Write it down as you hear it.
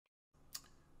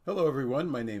Hello everyone,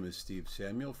 my name is Steve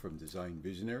Samuel from Design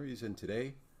Visionaries, and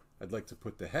today I'd like to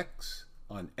put the hex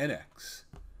on NX,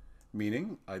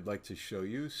 meaning I'd like to show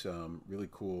you some really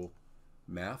cool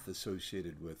math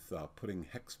associated with putting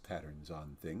hex patterns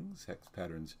on things. Hex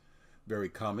patterns, very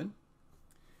common.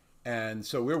 And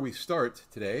so where we start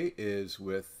today is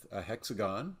with a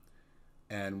hexagon,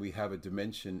 and we have a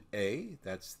dimension A,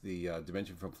 that's the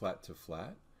dimension from flat to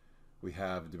flat. We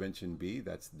have dimension B,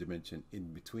 that's the dimension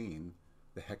in between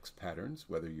the hex patterns,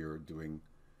 whether you're doing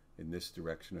in this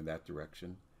direction or that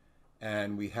direction.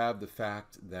 And we have the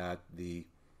fact that the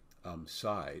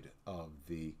side of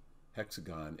the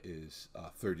hexagon is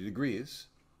 30 degrees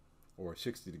or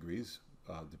 60 degrees,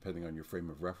 depending on your frame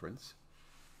of reference.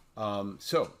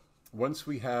 So once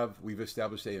we've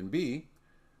established A and B,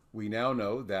 we now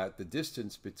know that the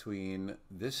distance between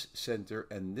this center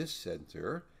and this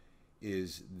center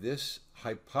is this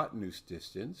hypotenuse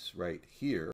distance right here.